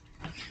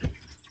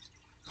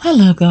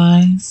Hello,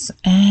 guys,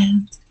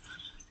 and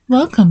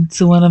welcome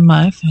to one of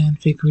my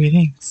fanfic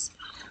readings.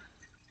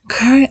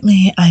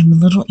 Currently, I'm a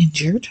little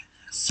injured,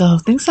 so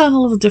if things sound a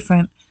little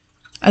different,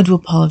 I do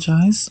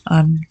apologize.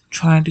 I'm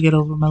trying to get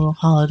over my little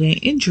holiday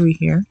injury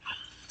here,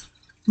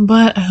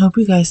 but I hope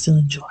you guys still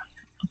enjoy.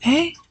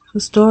 Okay?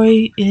 The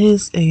story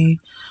is a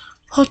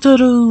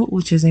Hotaru,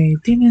 which is a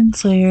demon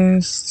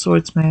slayer,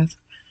 swordsmith,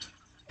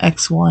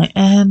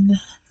 XYN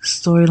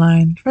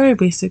storyline. Very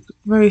basic,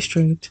 very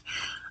straight.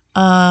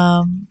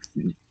 Um,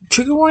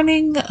 Trigger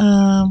warning,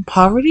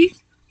 poverty,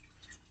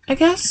 I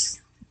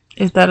guess.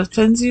 If that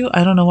offends you,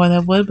 I don't know why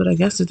that would, but I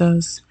guess it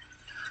does.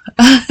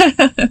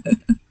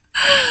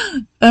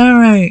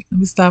 Alright, let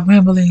me stop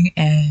rambling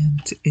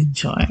and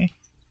enjoy.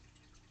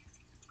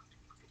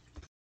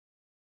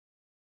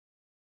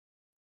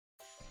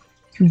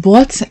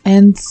 Bought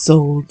and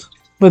sold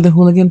for the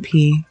Hooligan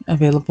P,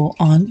 available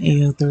on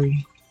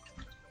AO3.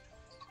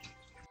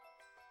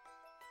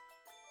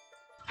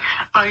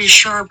 Are you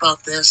sure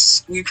about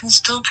this? You can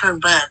still turn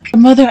back. Her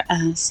mother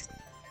asked,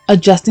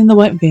 adjusting the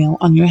white veil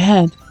on your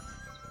head.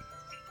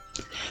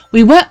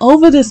 We went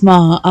over this,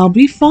 Ma. I'll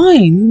be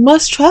fine. You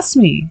must trust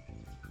me.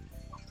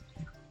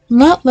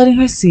 Not letting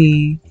her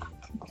see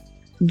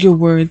your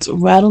words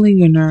rattling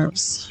your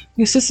nerves.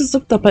 Your sisters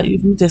looked up at you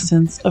from a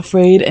distance,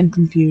 afraid and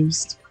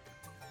confused.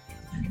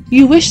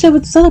 You wish they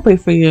would celebrate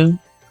for you,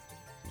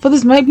 for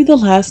this might be the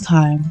last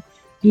time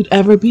you'd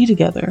ever be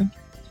together.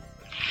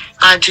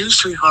 I do,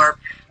 sweetheart,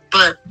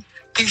 but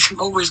things can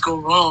always go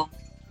wrong.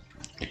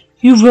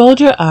 You rolled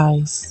your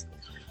eyes.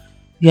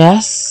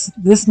 Yes,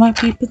 this might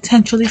be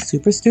potentially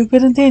super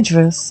stupid and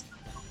dangerous,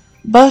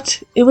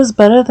 but it was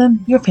better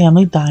than your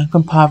family dying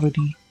from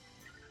poverty,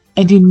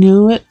 and you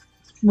knew it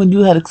when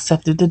you had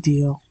accepted the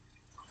deal.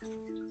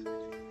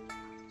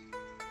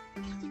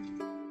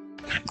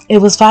 It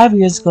was 5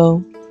 years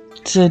ago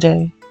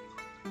today.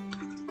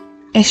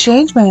 A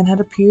strange man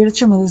had appeared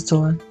at your mother's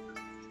door.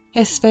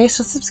 His face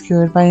was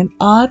obscured by an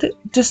odd,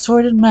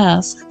 distorted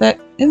mask that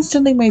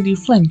instantly made you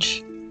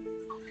flinch.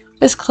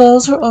 His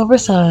clothes were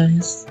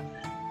oversized,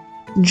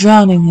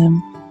 drowning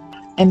him,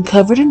 and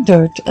covered in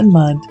dirt and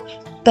mud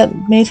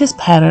that made his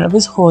pattern of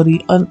his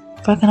hoodie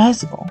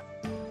unrecognizable.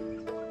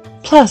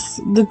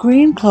 Plus, the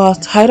green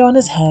cloth tied on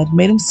his head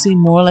made him seem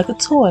more like a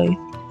toy.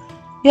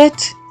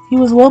 Yet, he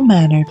was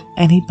well-mannered,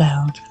 and he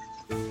bowed.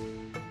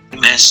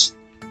 Miss,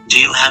 do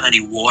you have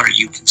any water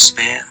you can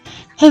spare?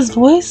 His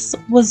voice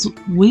was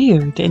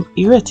weird and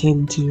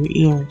irritating to your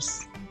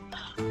ears.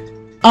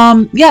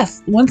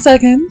 Yes, 1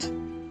 second,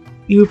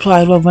 you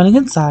replied while running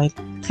inside,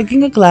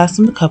 taking a glass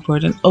from the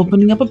cupboard and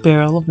opening up a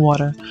barrel of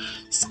water,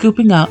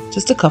 scooping out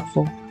just a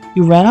cupful.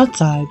 You ran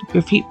outside,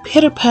 your feet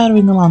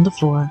pitter-pattering along the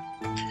floor.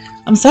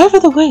 I'm sorry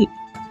for the wait,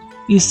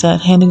 you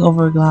said, handing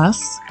over a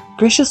glass.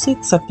 Graciously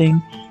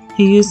accepting,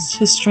 he used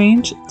his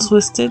strange,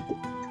 twisted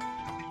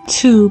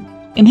tube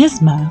in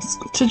his mask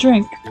to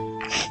drink.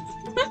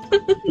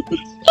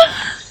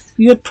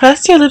 You had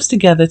pressed your lips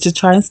together to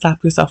try and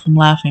stop yourself from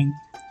laughing.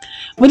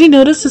 When you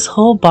noticed his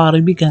whole body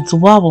began to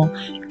wobble,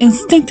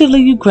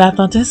 instinctively you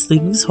grabbed onto his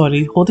sleeve of his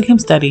hoodie, holding him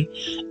steady,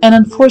 and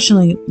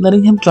unfortunately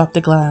letting him drop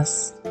the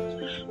glass.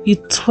 You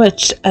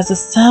twitched as the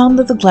sound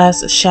of the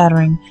glass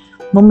shattering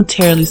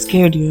momentarily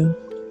scared you.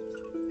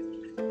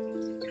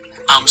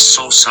 I'm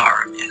so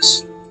sorry,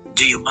 miss.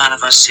 Do you mind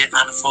if I sit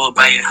on the floor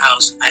by your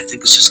house? I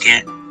think it's just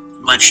getting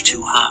much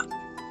too hot.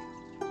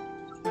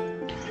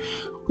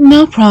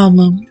 No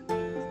problem.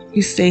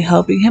 You stay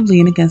helping him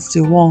lean against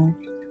your wall.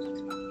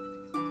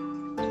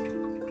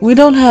 We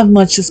don't have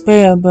much to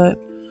spare, but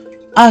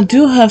I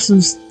do have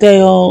some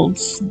stale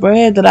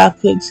bread that I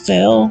could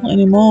sell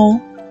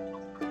anymore.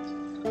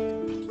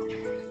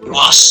 You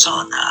are so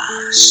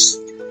nice,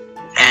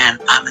 and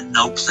I'm in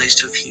no place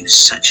to refuse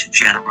such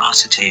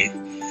generosity.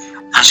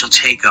 I shall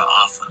take your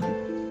offer.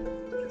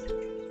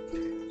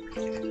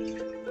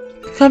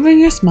 Covering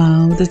your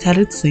smile with the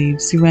tattered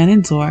sleeves, you ran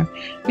indoor,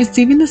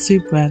 receiving the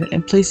sweet bread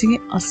and placing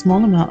it a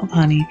small amount of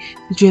honey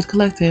that you had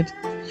collected.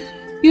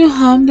 You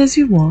hummed as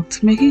you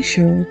walked, making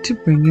sure to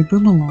bring your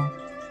broom along.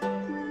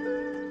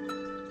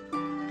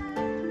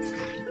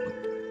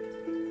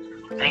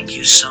 Thank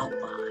you so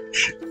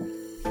much.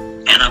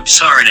 And I'm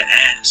sorry to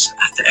ask,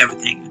 after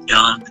everything you've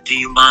done, but do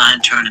you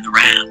mind turning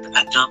around?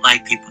 I don't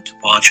like people to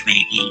watch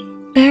me eat.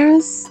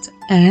 Embarrassed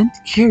and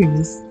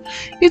curious,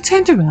 you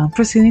turned around,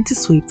 proceeding to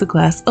sweep the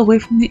glass away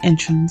from the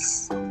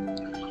entrance.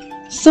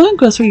 So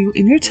engrossed were you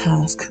in your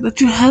task that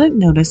you hadn't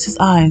noticed his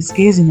eyes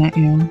gazing at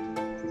you.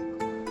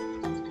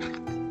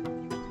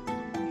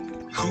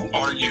 Who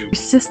are you? Your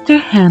sister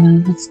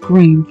Hannah had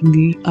screamed from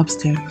the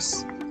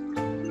upstairs.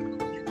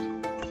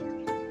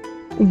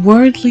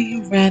 Worriedly,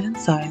 you ran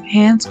inside,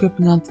 hands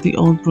gripping onto the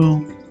old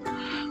broom.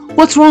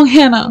 What's wrong,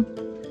 Hannah?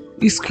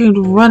 You screamed,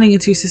 running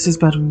into your sister's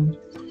bedroom.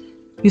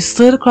 You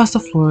slid across the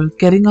floor,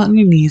 getting on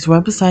your knees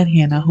right beside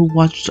Hannah, who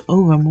watched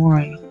over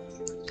Mori.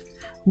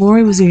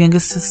 Mori was your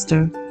youngest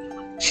sister.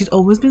 She'd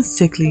always been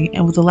sickly,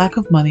 and with the lack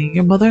of money,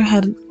 your mother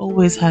hadn't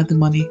always had the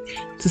money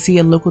to see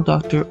a local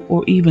doctor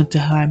or even to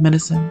hire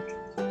medicine.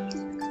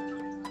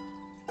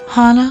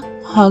 Hannah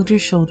hugged your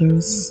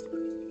shoulders.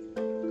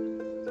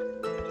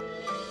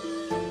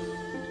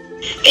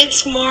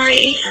 It's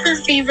Maury. Her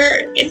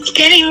fever. It's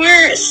getting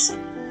worse.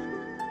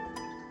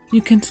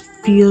 You can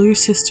feel your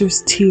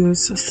sister's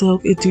tears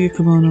soak into your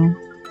kimono,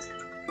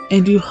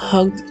 and you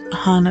hugged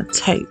Hana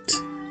tight.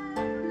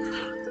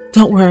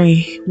 Don't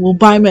worry, we'll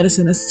buy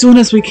medicine as soon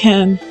as we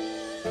can.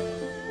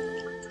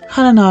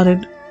 Hana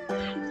nodded,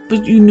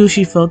 but you knew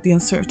she felt the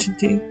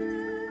uncertainty.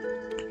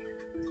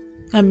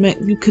 That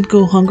meant you could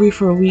go hungry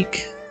for a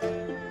week,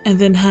 and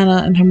then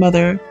Hana and her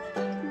mother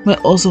might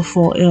also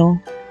fall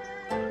ill.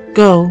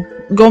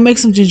 Go make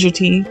some ginger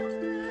tea.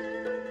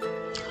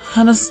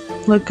 Hana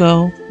let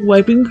go,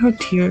 wiping her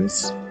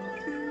tears.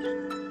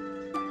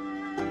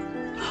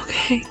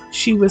 Okay,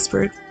 she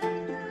whispered,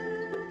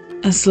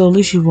 and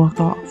slowly she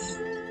walked off.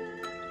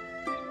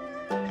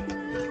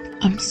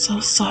 I'm so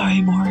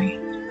sorry, Maury,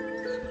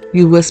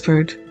 you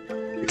whispered,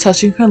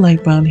 touching her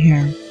light brown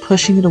hair,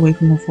 pushing it away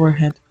from her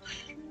forehead,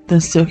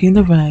 then soaking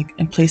the rag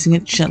and placing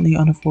it gently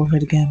on her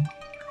forehead again.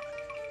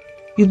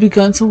 You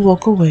began to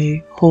walk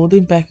away,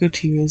 holding back your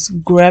tears,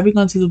 grabbing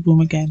onto the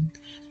broom again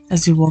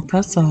as you walked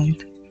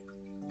outside,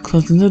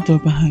 closing the door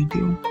behind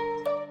you.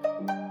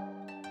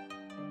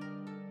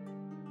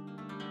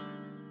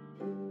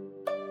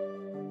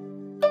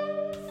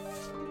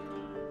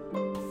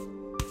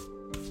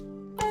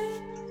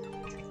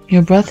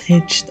 Your breath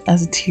hitched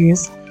as the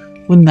tears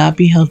would not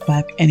be held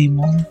back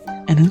anymore,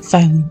 and in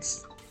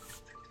silence,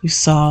 you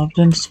sobbed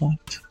and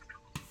swept.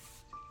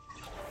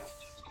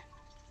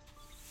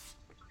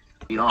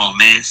 Oh,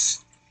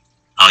 miss,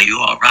 are you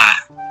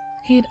alright?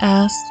 He'd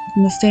asked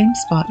from the same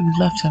spot you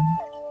left him.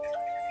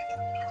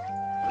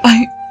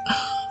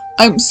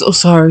 I'm so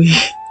sorry.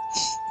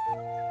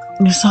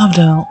 You sobbed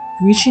out.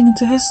 Reaching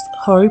into his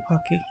hurry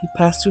pocket, he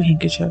passed you a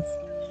handkerchief.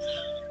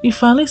 You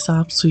finally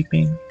stopped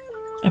sweeping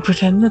and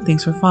pretending that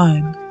things were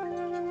fine,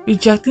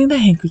 rejecting the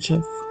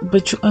handkerchief,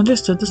 but you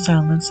understood the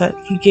silence that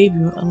he gave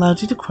you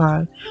allowed you to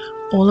cry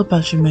all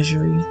about your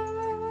misery.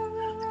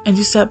 And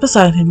you sat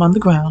beside him on the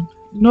ground.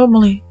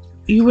 Normally,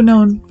 you were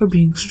known for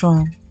being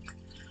strong.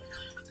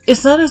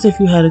 It's not as if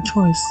you had a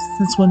choice,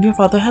 since when your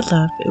father had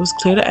left, it was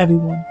clear to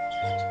everyone,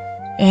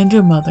 and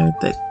your mother,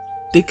 that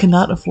they could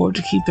not afford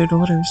to keep their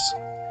daughters.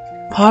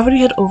 Poverty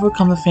had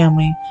overcome the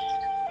family,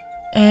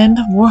 and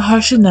more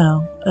harshly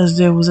now, as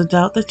there was a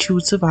doubt that you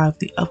would survive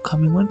the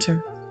upcoming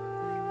winter.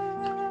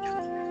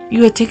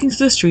 You had taken to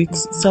the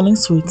streets, selling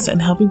sweets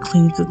and helping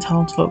clean the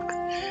townsfolk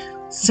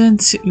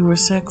since you were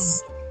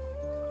 6.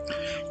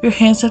 Your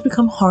hands had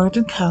become hard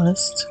and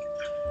calloused,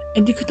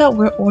 and you could not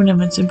wear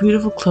ornaments and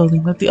beautiful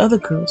clothing like the other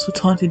girls who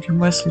taunted you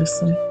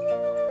mercilessly.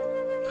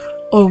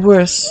 Or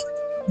worse,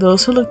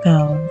 those who looked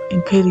down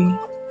in pity.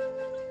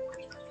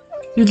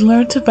 You'd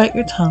learned to bite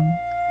your tongue,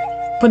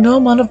 but no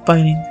amount of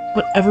biting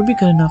would ever be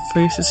good enough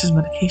for your sister's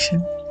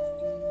medication,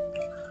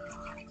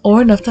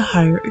 or enough to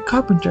hire a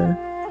carpenter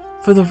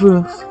for the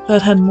roof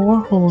that had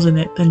more holes in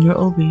it than your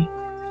obi.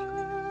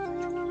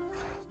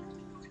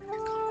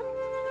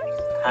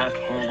 I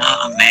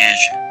cannot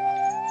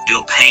imagine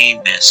your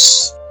pain,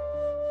 miss.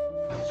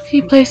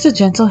 He placed a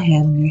gentle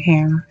hand on your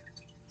hair,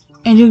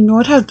 and you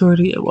ignored how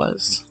dirty it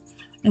was,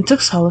 and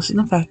took solace in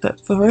the fact that,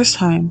 for the first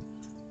time,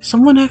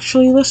 someone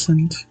actually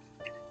listened.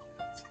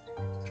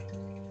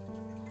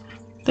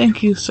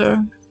 Thank you,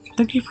 sir.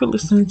 Thank you for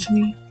listening to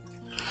me.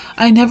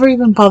 I never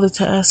even bothered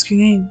to ask your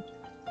name.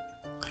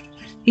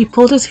 He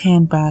pulled his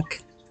hand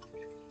back.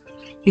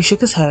 He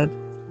shook his head,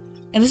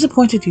 and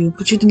disappointed you,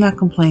 but you did not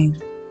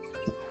complain.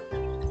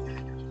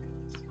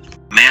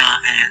 May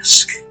I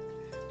ask,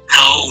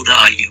 how old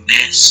are you,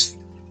 miss?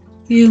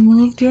 You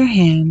moved your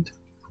hand.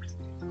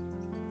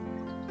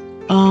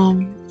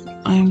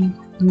 I'm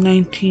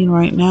 19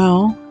 right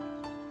now,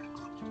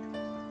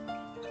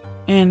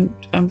 and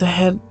I'm the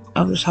head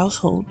of this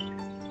household.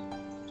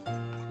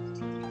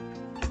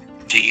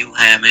 Do you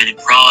have any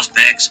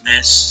prospects,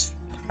 miss?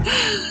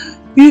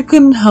 You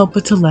couldn't help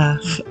but to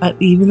laugh at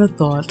even the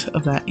thought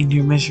of that in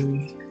your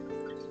misery.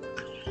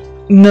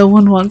 No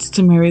one wants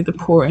to marry the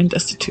poor and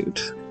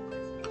destitute.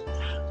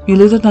 You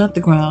lived on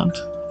the ground.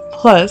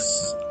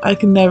 Plus, I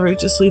can never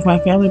just leave my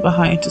family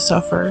behind to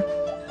suffer.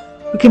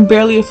 We can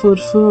barely afford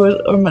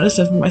food or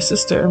medicine for my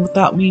sister, and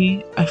without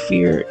me, I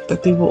fear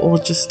that they will all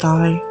just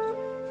die.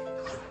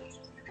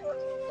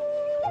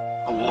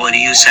 Or do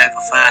you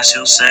sacrifice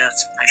yourself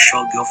to make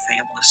sure your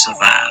family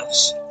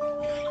survives?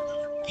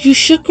 You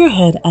shook your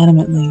head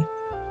adamantly.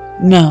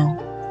 No,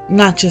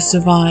 not just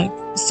survive.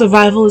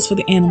 Survival is for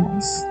the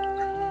animals.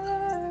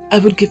 I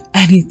would give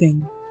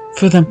anything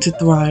for them to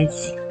thrive.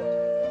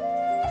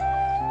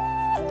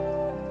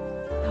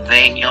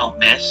 Then, young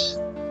miss,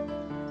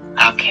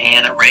 I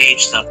can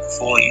arrange something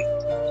for you.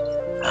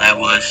 I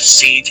would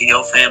see to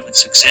your family's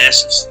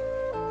successes,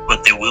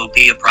 but there will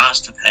be a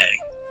price to pay.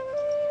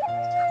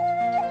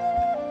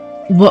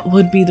 What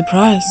would be the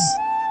price?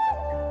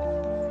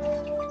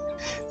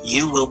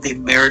 You will be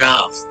married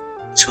off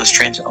to a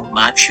stranger of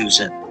my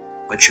choosing,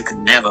 but you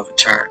can never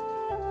return.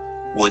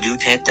 Would you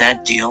take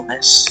that deal,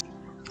 miss?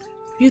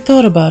 You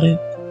thought about it.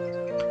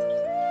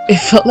 It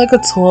felt like a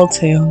tall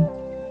tale.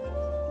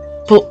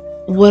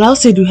 But what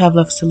else did you have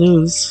left to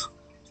lose?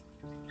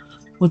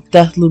 With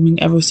death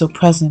looming ever so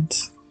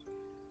present.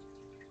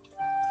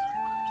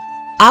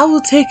 I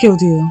will take your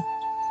deal.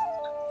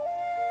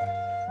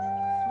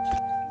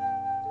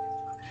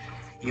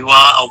 You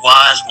are a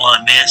wise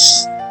one,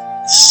 miss.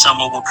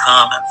 Summer will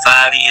come in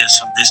 5 years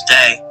from this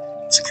day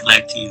to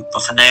collect you,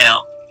 but for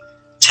now,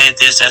 take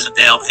this as a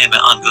down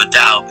payment on your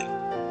dowry.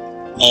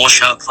 More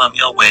shall come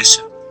your way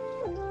soon.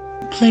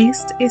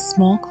 Placed a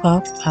small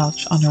cloth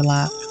pouch on her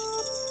lap.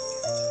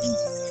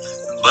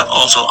 But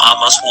also, I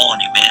must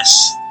warn you,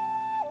 miss.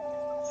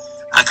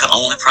 I can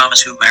only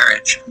promise you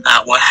marriage,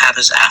 not what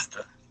happens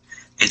after.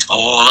 It's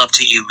all up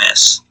to you,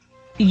 miss.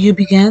 You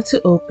began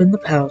to open the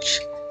pouch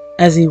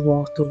as he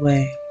walked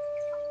away.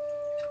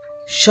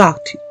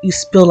 Shocked, you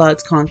spilled out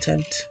its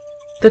content.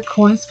 The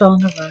coins fell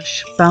in a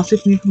rush, bouncing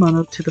from your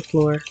kimono to the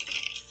floor.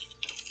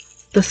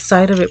 The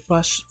sight of it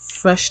brought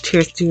fresh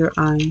tears to your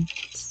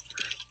eyes.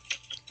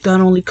 Not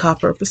only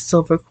copper, but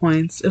silver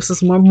coins. This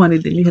was more money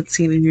than you had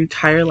seen in your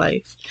entire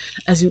life,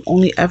 as you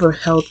only ever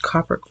held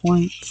copper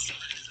coins.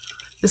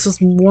 This was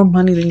more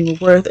money than you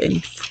were worth,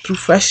 and through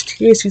fresh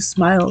tears you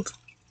smiled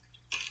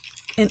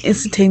and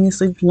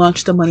instantaneously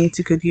launched the money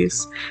to good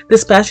use,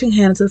 dispatching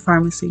Hannah to the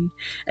pharmacy,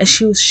 as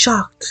she was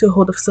shocked to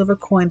hold a silver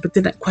coin but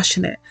didn't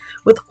question it.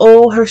 With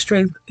all her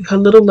strength her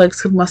little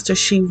legs could muster,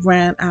 she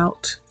ran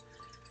out.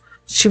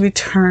 She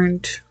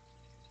returned,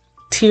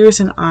 tears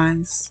in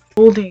eyes,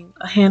 holding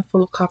a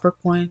handful of copper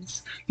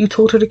coins. You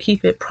told her to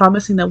keep it,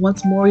 promising that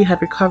once Mori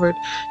had recovered,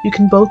 you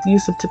can both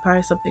use them to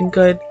buy something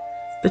good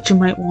that you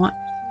might want.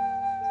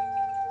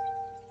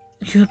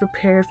 You had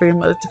prepared for your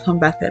mother to come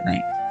back that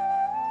night.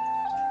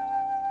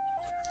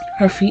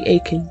 Her feet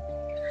aching,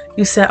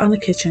 you sat on the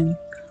kitchen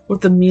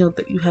with the meal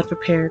that you had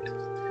prepared,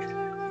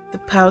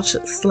 the pouch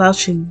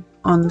slouching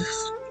on the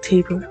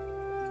table.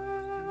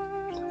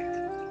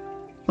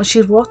 When she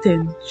had walked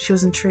in, she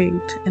was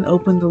intrigued and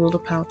opened the little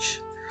pouch,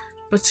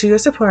 but to your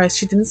surprise,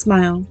 she didn't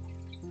smile.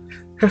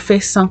 Her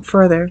face sunk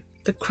further,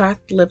 the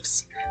cracked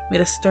lips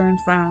made a stern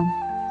frown,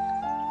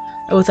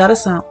 and without a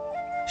sound,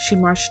 she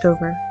marched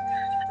over.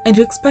 And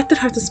you expected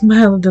her to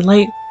smile in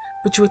delight,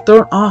 but you were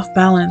thrown off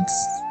balance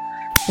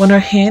when her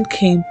hand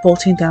came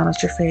bolting down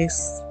at your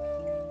face.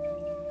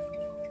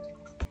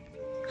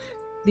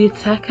 The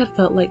attack had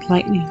felt like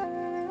lightning.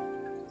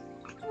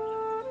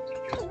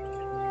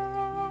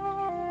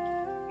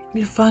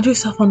 You found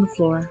yourself on the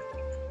floor,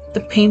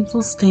 the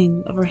painful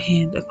sting of her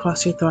hand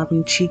across your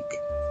throbbing cheek.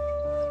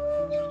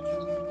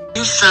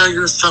 You sell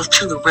yourself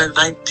to the red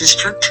light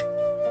district?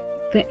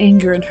 The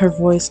anger in her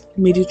voice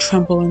made you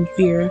tremble in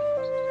fear.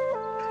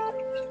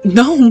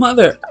 No,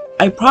 Mother,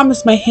 I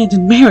promised my hand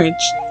in marriage.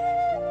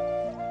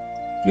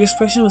 Your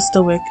expression was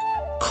stoic,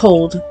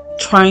 cold,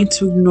 trying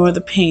to ignore the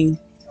pain.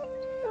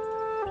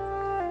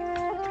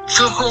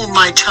 To whom,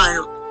 my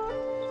child?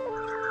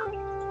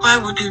 Why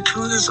would you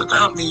do this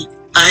without me?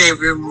 I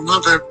am your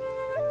mother.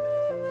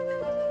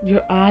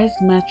 Your eyes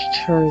matched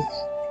hers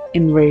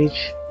in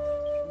rage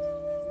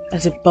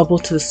as it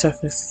bubbled to the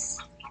surface.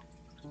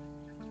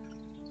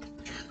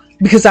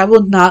 Because I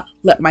will not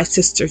let my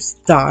sisters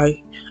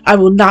die. I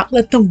will not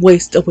let them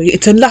waste away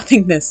into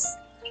nothingness.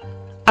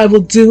 I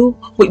will do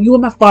what you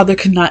and my father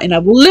cannot, and I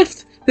will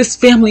lift this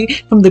family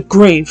from the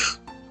grave.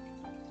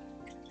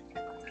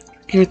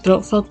 Your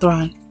throat felt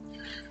dry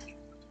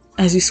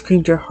as you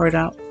screamed your heart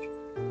out.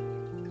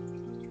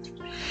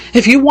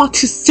 If you want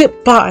to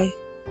sit by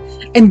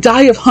and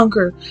die of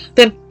hunger,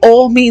 then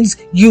all means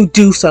you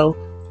do so,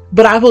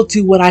 but I will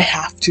do what I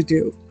have to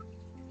do.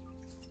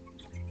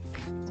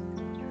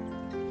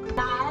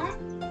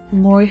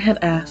 Mori had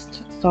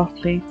asked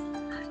softly.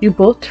 You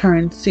both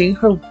turned, seeing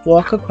her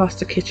walk across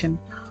the kitchen,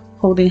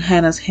 holding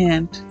Hannah's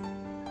hand.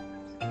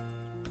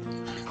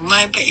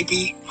 My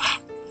baby.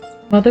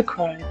 Mother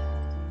cried.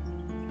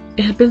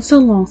 It had been so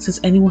long since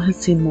anyone had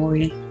seen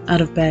Mori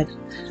out of bed,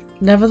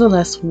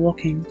 nevertheless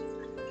walking,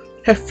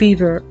 her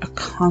fever a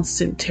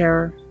constant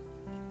terror.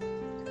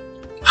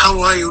 How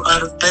are you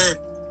out of bed?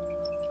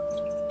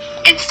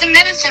 It's the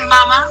medicine,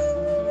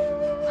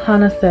 Mama.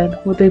 Hannah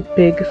said with a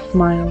big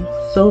smile,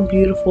 so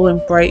beautiful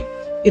and bright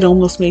it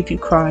almost made you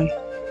cry.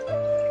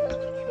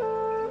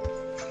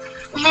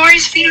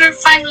 Mori's fever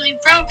finally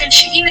broke, and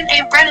she even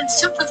ate bread and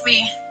soup with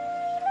me.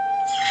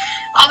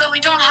 Although we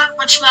don't have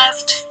much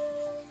left.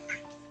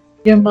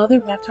 Your mother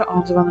wrapped her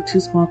arms around the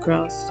two small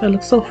girls. They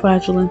looked so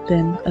fragile and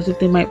thin, as if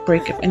they might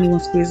break if anyone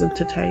squeezed them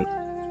too tight.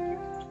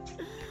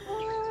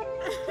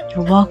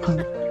 You're welcome,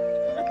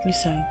 you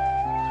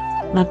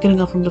said, not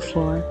getting up from the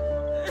floor.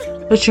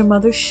 But your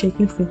mother's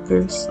shaking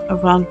fingers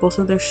around both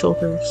of their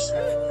shoulders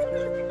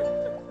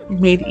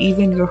made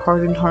even your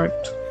hardened heart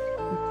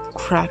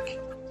crack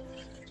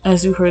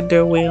as you heard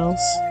their wails.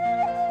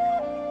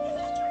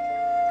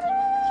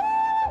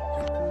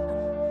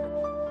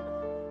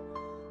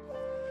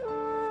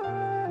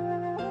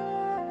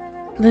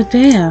 The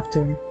day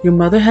after, your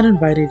mother had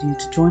invited you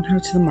to join her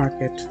to the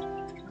market.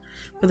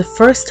 For the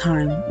first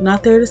time,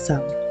 not there to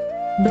sell,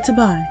 but to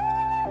buy.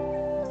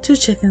 2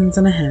 chickens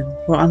and a hen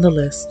were on the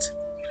list,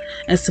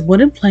 as a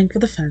wooden plank for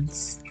the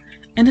fence,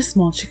 and a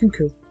small chicken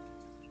coop.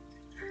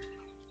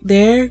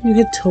 There you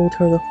had told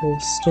her the whole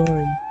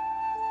story,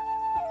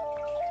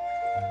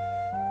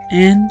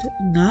 and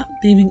not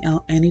leaving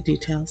out any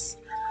details.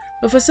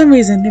 But for some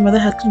reason, your mother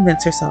had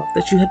convinced herself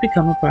that you had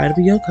become a bride of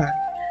a yokai,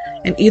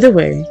 and either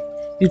way,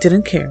 you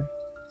didn't care,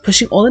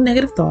 pushing all the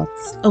negative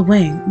thoughts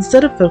away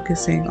instead of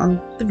focusing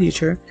on the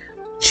future,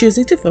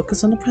 choosing to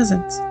focus on the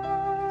present.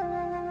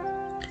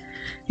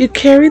 You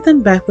carried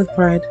them back with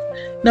pride,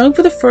 knowing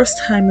for the first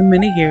time in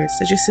many years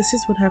that your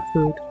sisters would have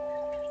food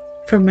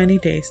for many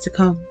days to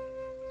come.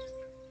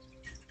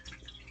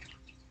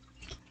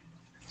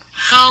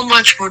 How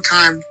much more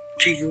time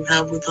do you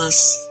have with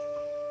us,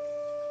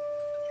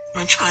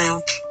 my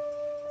child?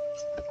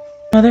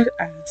 Mother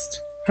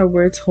asked, her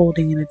words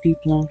holding in a deep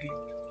longing.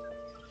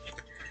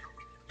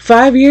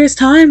 5 years'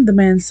 time, the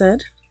man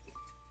said.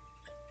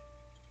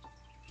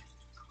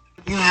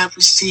 You have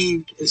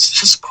received is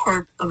just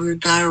part of your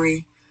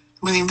diary,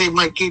 meaning they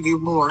might give you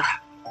more.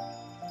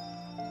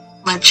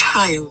 My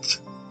child,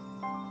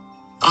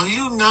 are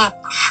you not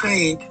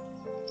afraid?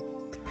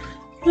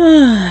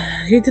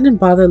 He didn't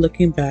bother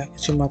looking back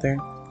at your mother.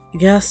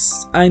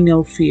 Yes, I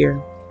know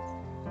fear,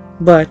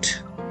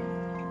 but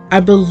I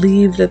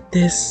believe that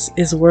this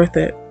is worth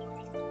it.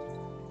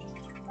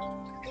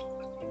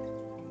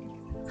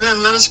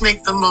 Then let us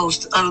make the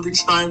most out of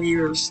these 5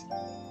 years.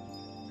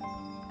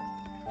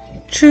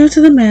 True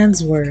to the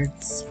man's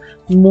words,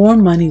 more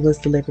money was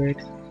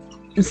delivered.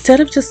 Instead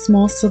of just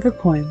small silver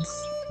coins,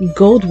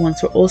 gold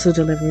ones were also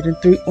delivered in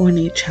 3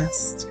 ornate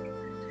chests.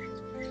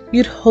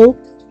 You'd hope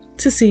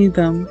to see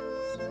them,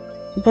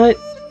 but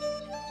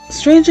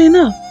strangely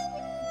enough,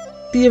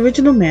 the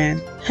original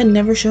man had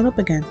never shown up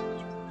again.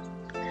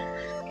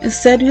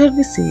 Instead, you had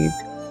received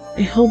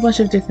a whole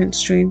bunch of different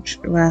strange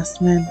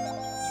masked men,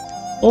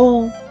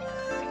 all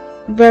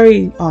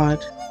very odd,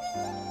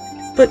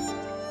 but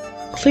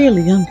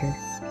clearly younger.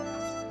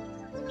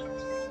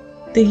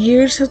 The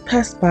years had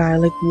passed by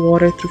like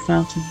water through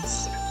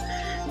fountains.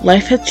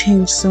 Life had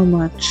changed so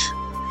much.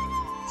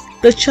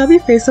 The chubby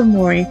face of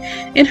Mori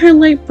and her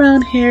light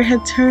brown hair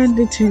had turned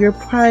into your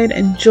pride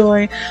and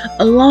joy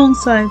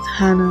alongside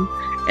Hana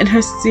and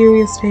her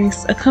serious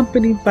face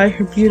accompanied by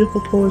her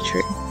beautiful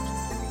poetry.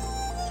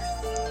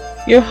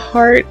 Your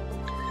heart,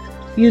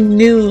 you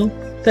knew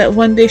that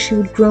one day she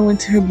would grow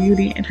into her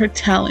beauty and her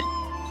talent.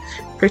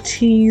 Her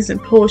teas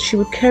and poetry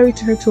would carry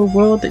her to a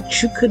world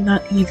that you could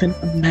not even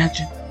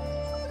imagine.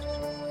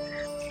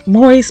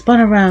 Mori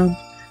spun around,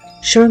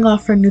 showing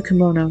off her new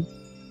kimono,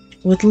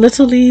 with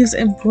little leaves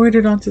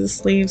embroidered onto the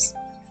sleeves.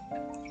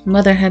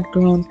 Mother had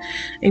grown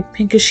a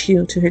pinkish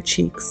hue to her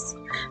cheeks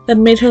that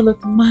made her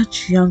look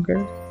much younger.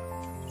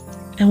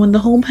 And when the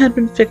home had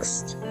been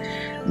fixed,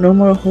 no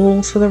more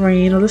holes for the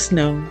rain or the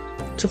snow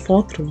to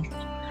fall through.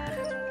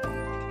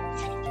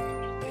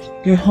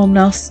 Your home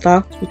now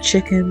stocked with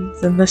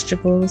chickens and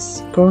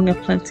vegetables growing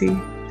aplenty.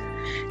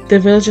 The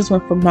villagers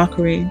went from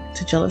mockery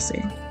to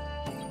jealousy,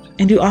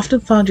 and you often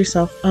found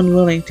yourself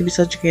unwilling to be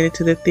subjugated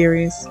to their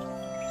theories,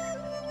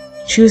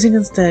 choosing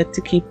instead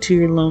to keep to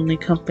your lonely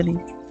company.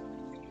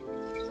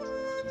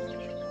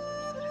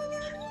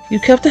 You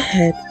kept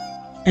ahead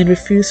and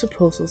refused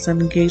proposals and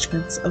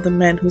engagements of the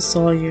men who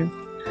saw you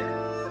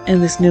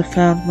and this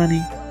newfound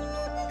money.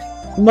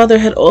 Mother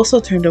had also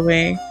turned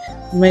away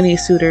many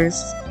suitors,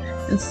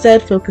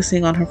 instead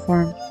focusing on her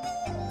farm.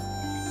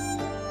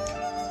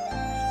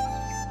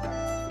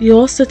 You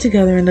all stood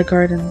together in the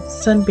garden,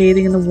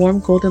 sunbathing in the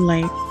warm golden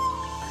light,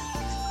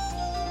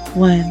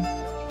 when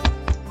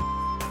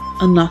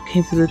a knock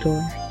came through the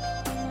door.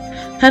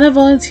 Hana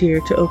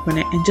volunteered to open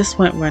it and just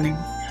went running.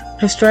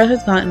 Her stride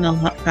had gotten a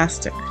lot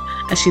faster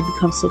as she'd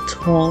become so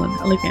tall and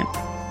elegant.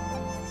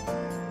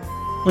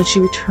 When she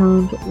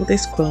returned with a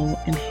scroll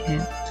in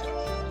hand.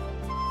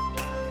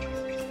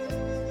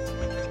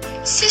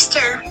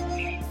 Sister,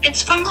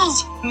 it's from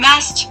those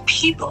masked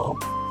people.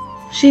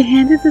 She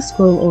handed the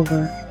scroll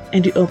over,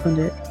 and you opened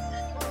it,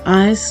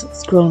 eyes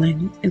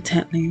scrolling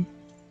intently.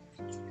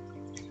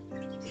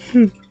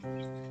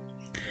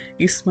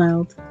 You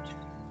smiled.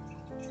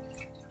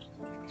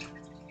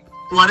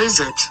 What is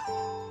it?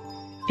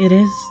 It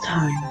is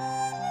time.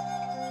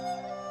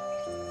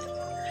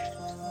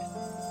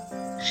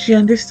 She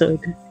understood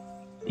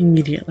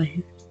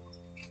immediately.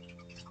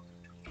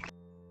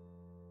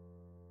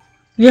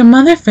 Your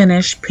mother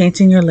finished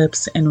painting your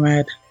lips in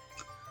red,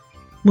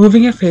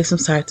 moving your face from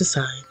side to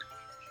side.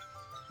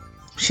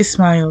 She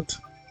smiled,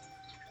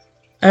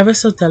 ever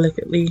so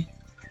delicately,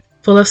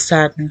 full of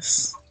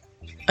sadness.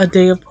 A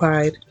day of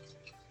pride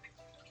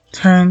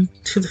turned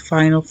to the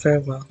final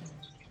farewell.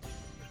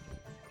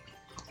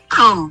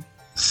 Come,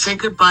 say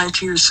goodbye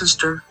to your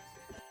sister.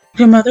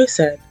 Your mother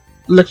said,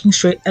 looking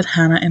straight at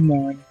Hana and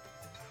Mori,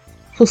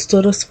 who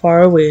stood as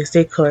far away as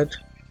they could.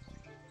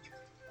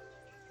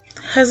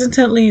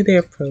 Hesitantly they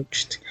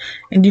approached,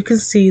 and you can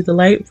see the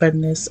light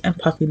redness and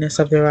puffiness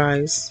of their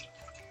eyes.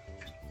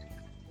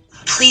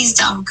 Please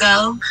don't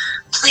go.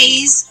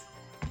 Please.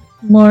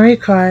 Mori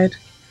cried.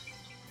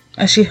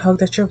 as she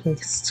hugged at your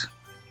waist.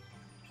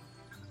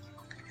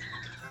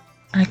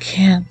 I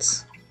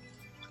can't.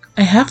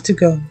 I have to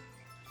go.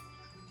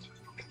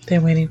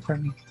 They're waiting for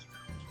me,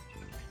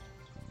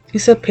 he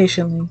said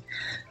patiently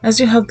as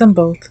you hugged them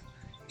both,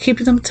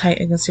 keeping them tight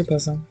against your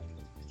bosom.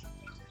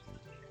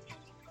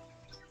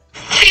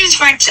 Please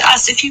write to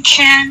us if you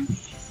can.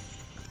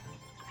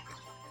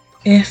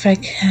 If I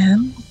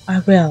can, I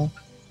will,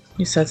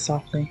 you said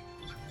softly.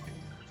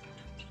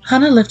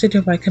 Hana lifted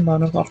your white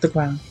kimono off the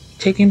ground,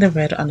 taking the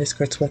red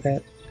underskirts with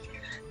it.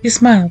 You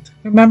smiled,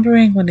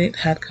 remembering when it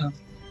had come.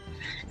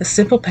 A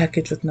simple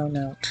package with no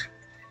note.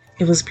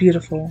 It was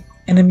beautiful,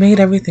 and it made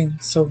everything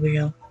so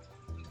real.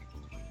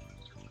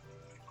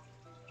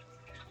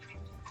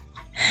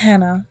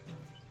 Hana.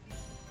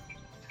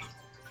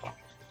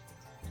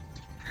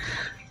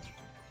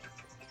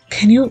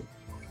 Can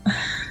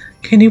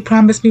you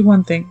promise me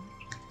one thing?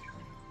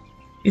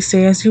 You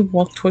say as you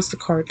walk towards the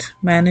cart,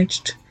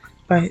 managed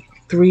by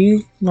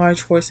 3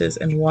 large horses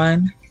and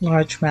 1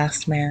 large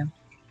masked man.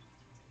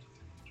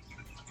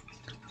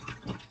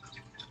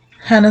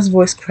 Hannah's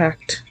voice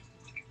cracked.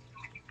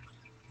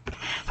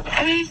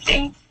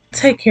 Anything.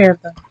 Take care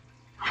of them.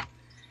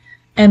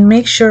 And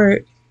make sure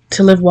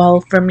to live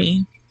well for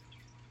me.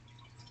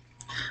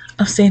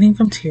 Abstaining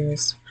from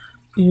tears,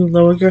 you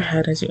lower your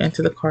head as you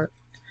enter the cart.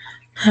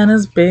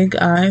 Hannah's big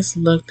eyes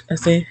looked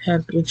as they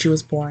had when she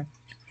was born.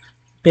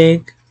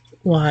 Big,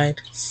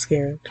 wide,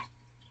 scared.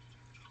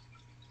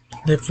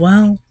 Live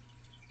well,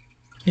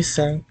 you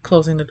say,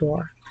 closing the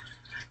door,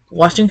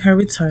 watching her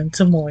return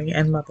to Mori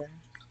and Mother.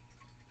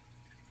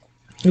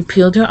 You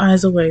peeled your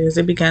eyes away as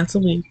they began to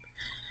weep,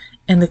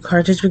 and the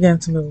carriage began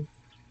to move.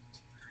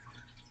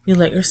 You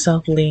let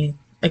yourself lean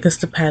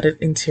against the padded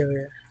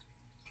interior.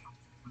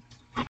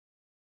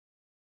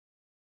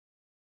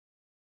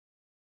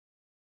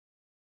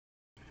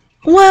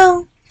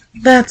 Well,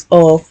 that's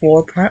all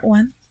for part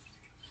 1.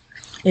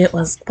 It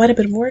was quite a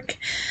bit of work,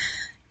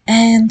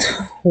 and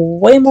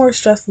way more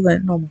stressful than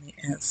it normally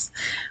is.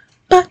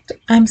 But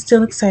I'm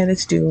still excited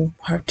to do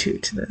part 2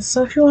 to this.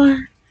 So if you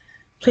are,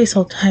 please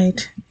hold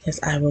tight, because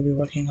I will be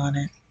working on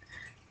it.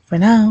 For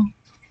now,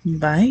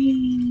 bye!